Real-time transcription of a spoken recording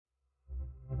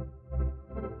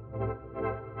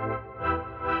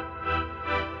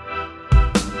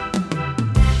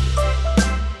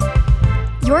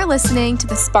listening to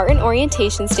the Spartan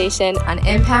Orientation Station on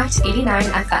Impact 89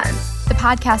 FM, the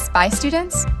podcast by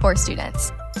students for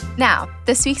students. Now,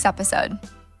 this week's episode.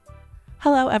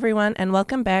 Hello, everyone, and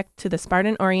welcome back to the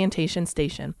Spartan Orientation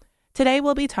Station. Today,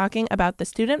 we'll be talking about the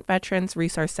Student Veterans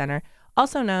Resource Center,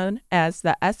 also known as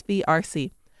the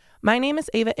SVRC. My name is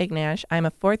Ava Ignash. I'm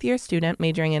a fourth-year student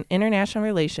majoring in International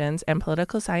Relations and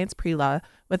Political Science Pre-Law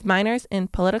with minors in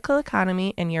Political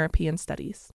Economy and European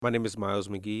Studies. My name is Miles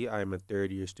McGee. I am a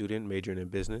third-year student majoring in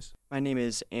Business. My name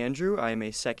is Andrew. I am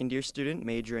a second-year student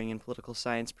majoring in Political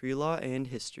Science Pre-Law and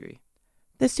History.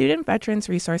 The Student Veterans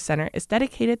Resource Center is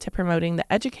dedicated to promoting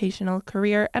the educational,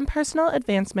 career, and personal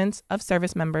advancements of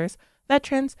service members,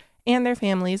 veterans, and their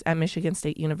families at Michigan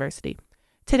State University.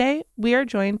 Today, we are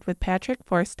joined with Patrick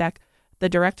Forstek, the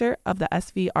director of the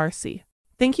SVRC.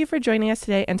 Thank you for joining us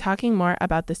today and talking more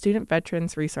about the Student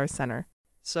Veterans Resource Center.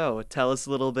 So, tell us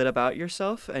a little bit about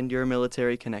yourself and your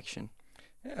military connection.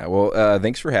 Yeah, well,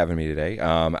 thanks for having me today.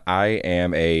 I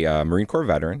am a Marine Corps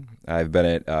veteran. I've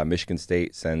been at Michigan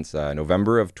State since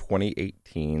November of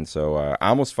 2018, so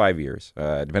almost 5 years,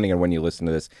 depending on when you listen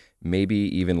to this, maybe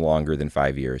even longer than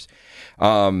 5 years.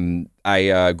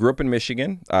 I grew up in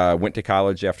Michigan, went to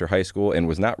college after high school, and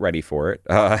was not ready for it.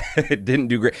 It didn't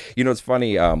do great. You know, it's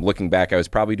funny, looking back, I was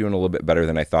probably doing a little bit better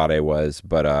than I thought I was,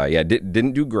 but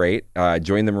didn't do great.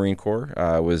 Joined the Marine Corps,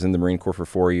 was in the Marine Corps for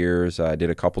 4 years, did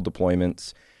a couple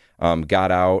deployments,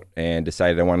 got out, and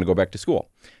decided I wanted to go back to school.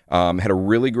 Had a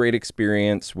really great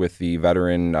experience with the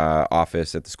veteran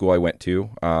office at the school I went to.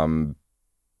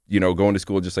 Going to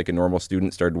school just like a normal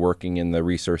student, started working in the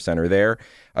resource center there.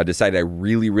 Decided I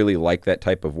really, really liked that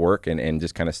type of work and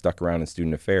just kind of stuck around in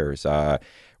student affairs.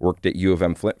 Worked at U of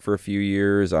M Flint for a few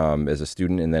years as a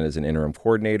student and then as an interim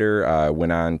coordinator.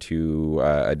 Went on to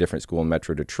a different school in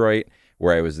Metro Detroit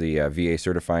where I was the VA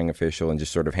certifying official and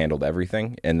just sort of handled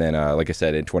everything. And then, like I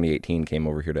said, in 2018, came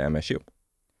over here to MSU.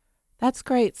 That's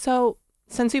great. So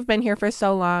since you've been here for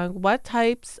so long, what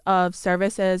types of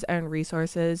services and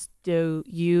resources do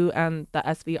you and the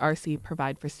SVRC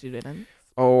provide for students?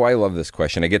 Oh, I love this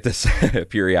question. I get this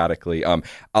periodically.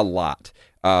 A lot.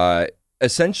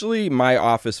 Essentially, my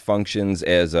office functions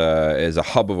as a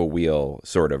hub of a wheel,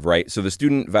 sort of, right? So the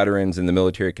student veterans and the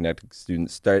military connected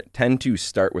students tend to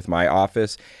start with my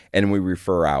office, and we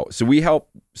refer out. So we help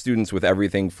students with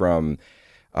everything from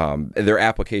their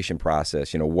application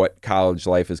process, what college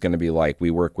life is going to be like.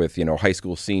 We work with, high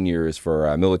school seniors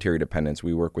for military dependents.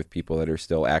 We work with people that are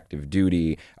still active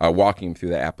duty, walking them through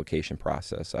the application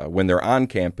process. When they're on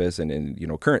campus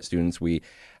and current students, we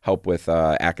help with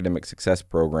academic success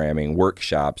programming,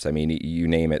 workshops. I mean, you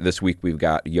name it. This week we've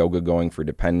got yoga going for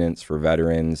dependents, for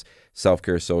veterans,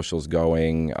 self-care socials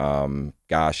going, and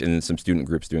then some student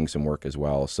groups doing some work as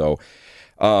well. So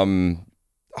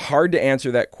hard to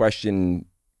answer that question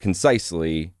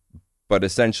concisely, but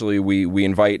essentially we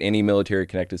invite any military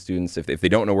connected students, if they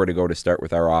don't know where to go, to start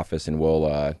with our office, and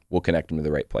we'll connect them to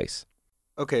the right place.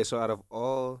 Okay, so out of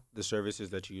all the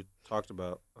services that you talked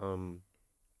about,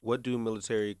 what do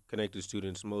military connected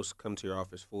students most come to your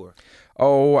office for?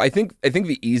 Oh, I think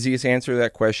the easiest answer to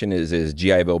that question is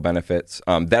GI Bill benefits.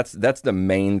 That's the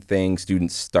main thing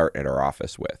students start at our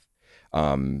office with.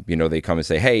 They come and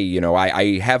say, hey,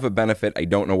 I have a benefit. I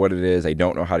don't know what it is. I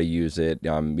don't know how to use it.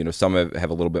 Some have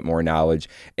a little bit more knowledge,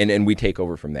 and we take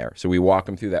over from there. So we walk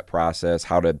them through that process,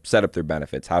 how to set up their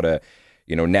benefits, how to,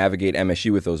 navigate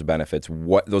MSU with those benefits,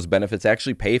 what those benefits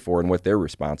actually pay for and what they're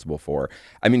responsible for.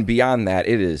 I mean, beyond that,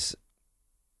 it is,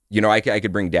 I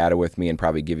could bring data with me and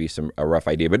probably give you a rough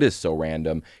idea, but it is so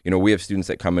random. We have students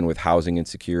that come in with housing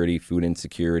insecurity, food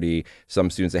insecurity, some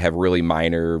students that have really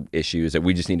minor issues that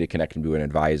we just need to connect them to an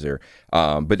advisor.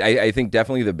 But I think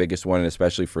definitely the biggest one, and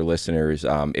especially for listeners,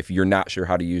 if you're not sure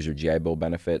how to use your GI Bill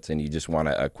benefits and you just want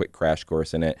a quick crash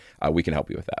course in it, we can help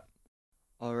you with that.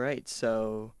 All right,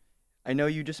 so I know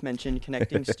you just mentioned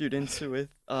connecting students with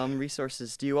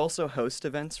resources. Do you also host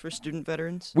events for student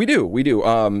veterans? We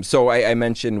do. So I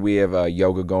mentioned we have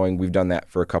yoga going. We've done that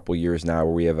for a couple years now,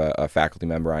 where we have a faculty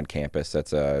member on campus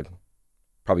that's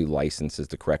probably licensed is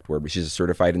the correct word, but she's a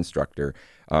certified instructor.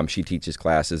 She teaches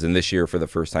classes. And this year, for the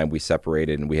first time, we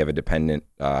separated, and we have a dependent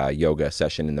yoga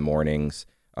session in the mornings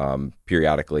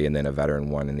periodically, and then a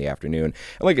veteran one in the afternoon. And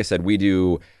like I said, we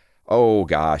do...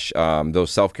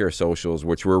 those self-care socials,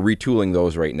 which we're retooling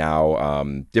those right now.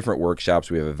 Different workshops.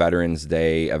 We have a Veterans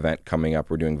Day event coming up.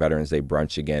 We're doing Veterans Day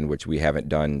brunch again, which we haven't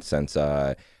done since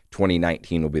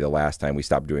 2019 will be the last time. We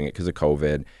stopped doing it because of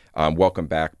COVID. Welcome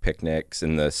back picnics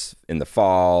in the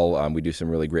fall. We do some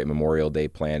really great Memorial Day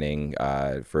planning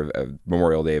for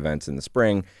Memorial Day events in the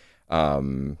spring.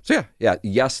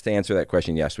 Yes, to answer that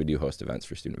question, yes, we do host events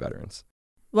for student veterans.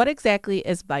 What exactly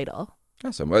is VITAL?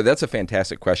 Awesome. Well, that's a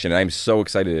fantastic question, and I'm so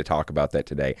excited to talk about that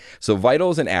today. So VITAL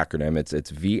is an acronym.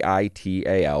 It's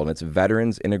VITAL, and it's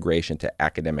Veterans Integration to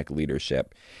Academic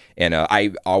Leadership. And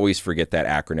I always forget that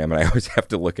acronym, and I always have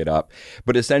to look it up.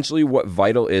 But essentially what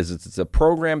VITAL is it's a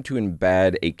program to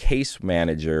embed a case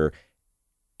manager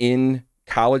in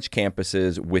college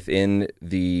campuses within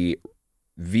the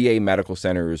VA Medical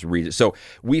Center's region. So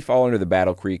we fall under the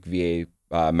Battle Creek VA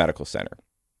Medical Center.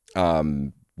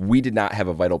 We did not have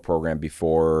a VITAL program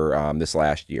before this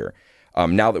last year.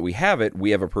 Now that we have it,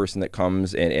 we have a person that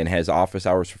comes and has office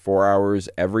hours for 4 hours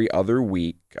every other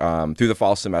week through the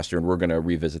fall semester, and we're going to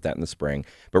revisit that in the spring.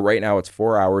 But right now it's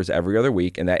 4 hours every other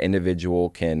week, and that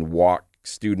individual can walk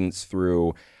students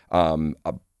through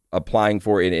applying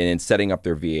for it and setting up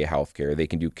their VA healthcare. They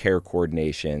can do care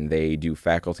coordination. They do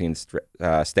faculty and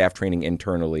staff training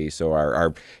internally. So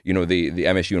our the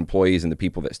MSU employees and the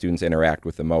people that students interact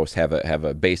with the most have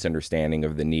a base understanding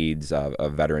of the needs of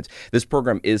veterans. This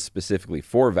program is specifically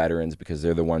for veterans because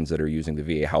they're the ones that are using the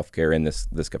VA healthcare in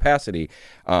this capacity.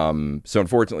 So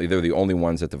unfortunately, they're the only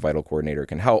ones that the VITAL coordinator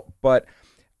can help. But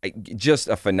just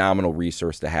a phenomenal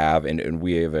resource to have, and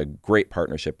we have a great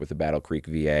partnership with the Battle Creek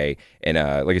VA. And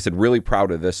like I said, really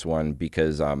proud of this one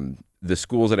because the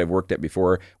schools that I've worked at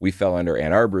before, we fell under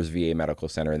Ann Arbor's VA Medical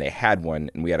Center, and they had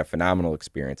one, and we had a phenomenal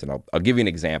experience. And I'll give you an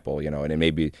example, and it may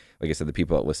be, like I said, the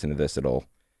people that listen to this, it'll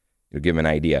give them an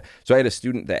idea. So I had a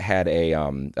student that had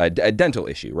a dental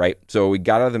issue, right? So we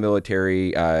got out of the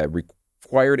military,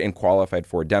 required and qualified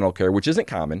for dental care, which isn't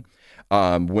common.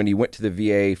 When he went to the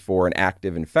VA for an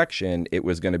active infection, it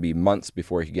was going to be months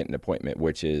before he could get an appointment,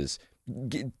 which is,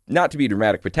 not to be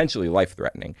dramatic, potentially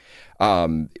life-threatening.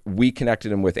 We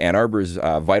connected him with Ann Arbor's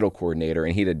VITAL coordinator,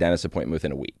 and he had a dentist appointment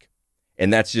within a week.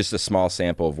 And that's just a small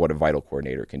sample of what a VITAL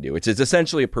coordinator can do. It's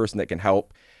essentially a person that can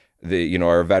help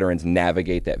our veterans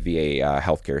navigate that VA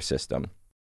healthcare system.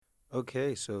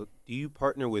 Okay, so do you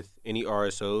partner with any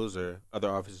RSOs or other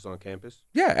offices on campus?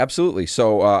 Yeah, absolutely.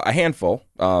 So a handful.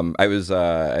 I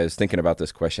was thinking about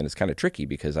this question. It's kind of tricky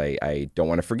because I don't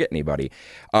want to forget anybody.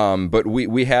 But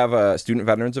we have a Student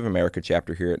Veterans of America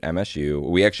chapter here at MSU.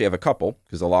 We actually have a couple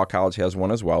because the Law College has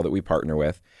one as well that we partner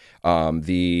with.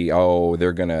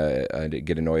 They're going to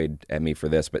get annoyed at me for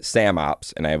this, but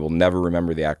SAMOPS, and I will never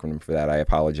remember the acronym for that. I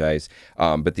apologize.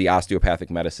 But the Osteopathic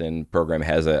Medicine program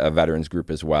has a veterans group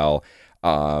as well.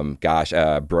 Broad,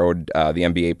 the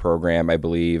MBA program, I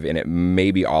believe, and it may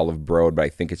be all of Broad, but I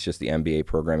think it's just the MBA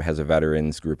program has a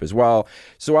veterans group as well.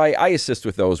 So I assist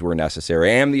with those where necessary.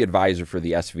 I am the advisor for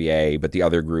the SVA, but the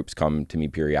other groups come to me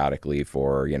periodically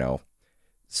for,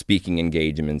 speaking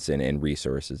engagements and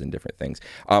resources and different things.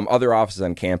 Other offices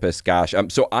on campus,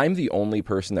 so I'm the only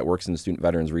person that works in the Student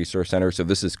Veterans Resource Center, so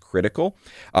this is critical.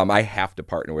 I have to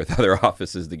partner with other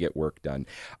offices to get work done.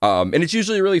 And it's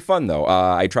usually really fun, though.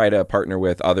 I try to partner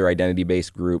with other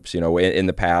identity-based groups. In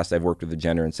the past, I've worked with the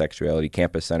Gender and Sexuality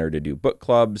Campus Center to do book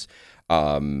clubs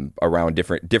around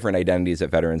different identities that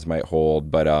veterans might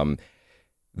hold, but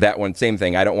that one, same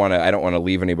thing. I don't want to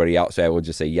leave anybody out, so I will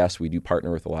just say yes. We do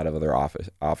partner with a lot of other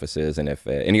offices, and if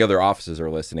any other offices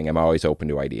are listening, I'm always open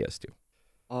to ideas too.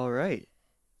 All right.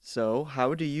 So,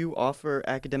 how do you offer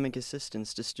academic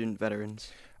assistance to student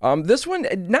veterans? This one,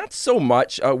 not so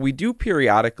much. We do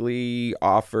periodically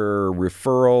offer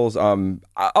referrals.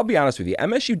 I'll be honest with you.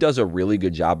 MSU does a really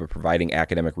good job of providing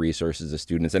academic resources to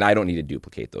students, and I don't need to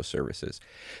duplicate those services.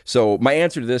 So my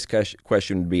answer to this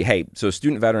question would be, hey, so a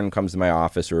student veteran comes to my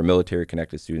office or a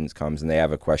military-connected student comes and they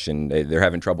have a question, they're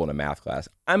having trouble in a math class.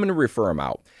 I'm going to refer them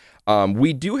out.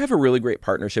 We do have a really great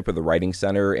partnership with the Writing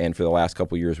Center, and for the last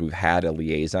couple of years, we've had a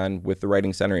liaison with the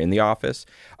Writing Center in the office.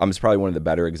 It's probably one of the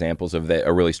better examples of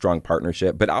a really strong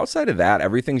partnership. But outside of that,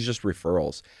 everything's just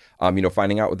referrals.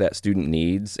 Finding out what that student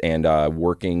needs and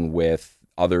working with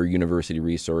other university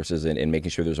resources and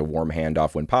making sure there's a warm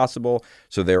handoff when possible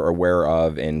so they're aware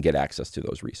of and get access to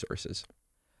those resources.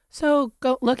 So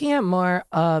looking at more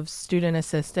of student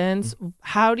assistance,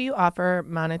 how do you offer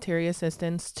monetary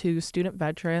assistance to student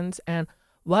veterans, and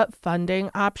what funding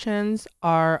options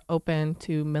are open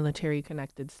to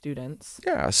military-connected students?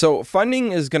 Yeah, so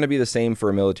funding is going to be the same for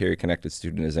a military-connected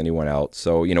student as anyone else.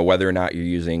 So, whether or not you're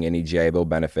using any GI Bill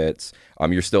benefits,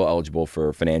 you're still eligible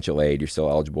for financial aid. You're still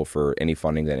eligible for any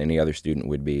funding that any other student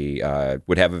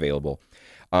would have available.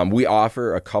 We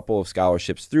offer a couple of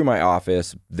scholarships through my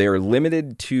office. They're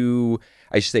limited to,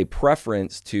 I should say,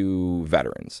 preference to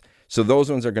veterans. So those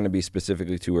ones are going to be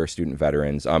specifically to our student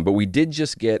veterans. But we did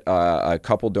just get a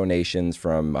couple donations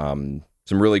from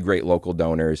some really great local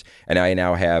donors. And I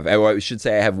now have, I should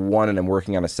say I have one, and I'm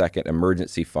working on a second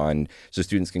emergency fund so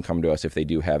students can come to us if they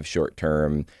do have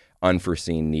short-term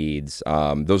unforeseen needs.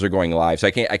 Those are going live. So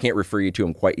I can't refer you to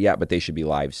them quite yet, but they should be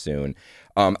live soon.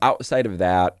 Outside of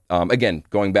that, again,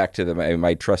 going back to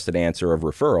my trusted answer of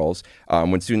referrals,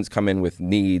 when students come in with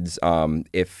needs,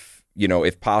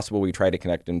 if possible, we try to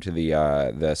connect them to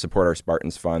the Support Our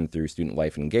Spartans Fund through Student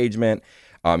Life Engagement,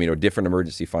 different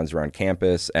emergency funds around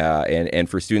campus. And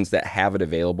for students that have it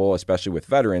available, especially with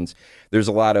veterans, there's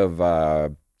a lot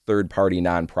of third-party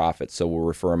nonprofits. So we'll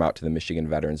refer them out to the Michigan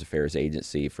Veterans Affairs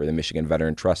Agency for the Michigan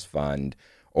Veteran Trust Fund,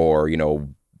 or,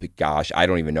 gosh, I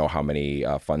don't even know how many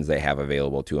funds they have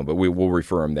available to them, but we will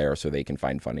refer them there so they can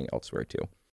find funding elsewhere too.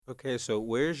 Okay, so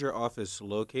where's your office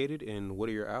located and what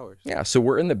are your hours? Yeah, so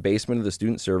we're in the basement of the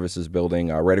Student Services building,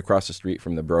 right across the street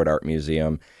from the Broad Art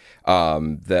Museum.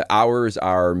 The hours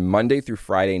are Monday through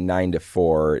Friday, 9 to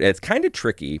 4. It's kind of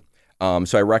tricky.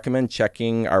 So I recommend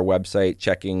checking our website,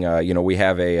 we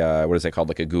have a, what is it called,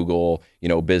 like a Google,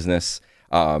 business,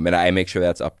 and I make sure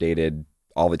that's updated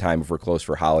all the time if we're closed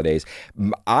for holidays.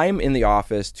 I'm in the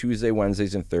office Tuesday,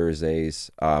 Wednesdays, and Thursdays.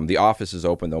 The office is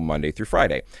open, though, Monday through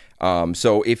Friday.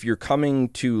 So if you're coming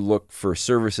to look for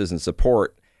services and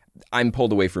support, I'm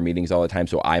pulled away for meetings all the time,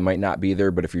 so I might not be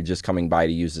there. But if you're just coming by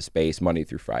to use the space, Monday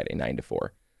through Friday, 9 to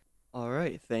 4. All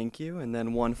right, thank you. And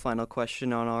then one final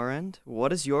question on our end.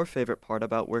 What is your favorite part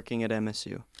about working at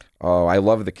MSU? Oh, I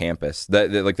love the campus,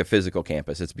 the physical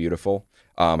campus. It's beautiful.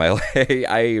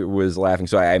 I was laughing.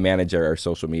 So I manage our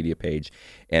social media page,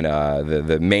 and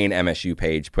the main MSU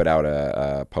page put out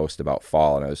a post about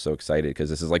fall, and I was so excited because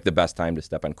this is like the best time to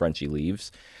step on crunchy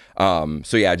leaves.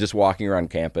 So yeah, just walking around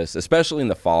campus, especially in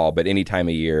the fall, but any time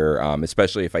of year,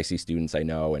 especially if I see students I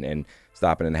know and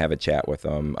stopping and have a chat with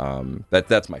them.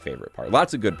 That's my favorite part.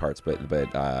 Lots of good parts, but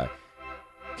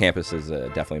campus is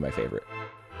definitely my favorite.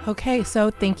 Okay,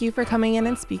 so thank you for coming in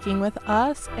and speaking with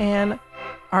us. And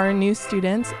our new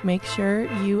students, make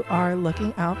sure you are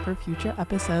looking out for future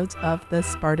episodes of the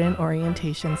Spartan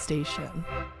Orientation Station.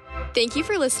 Thank you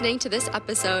for listening to this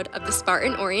episode of the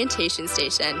Spartan Orientation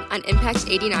Station on Impact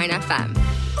 89 FM.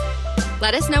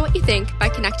 Let us know what you think by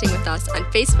connecting with us on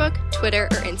Facebook, Twitter,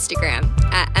 or Instagram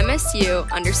at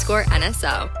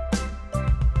MSU_NSO.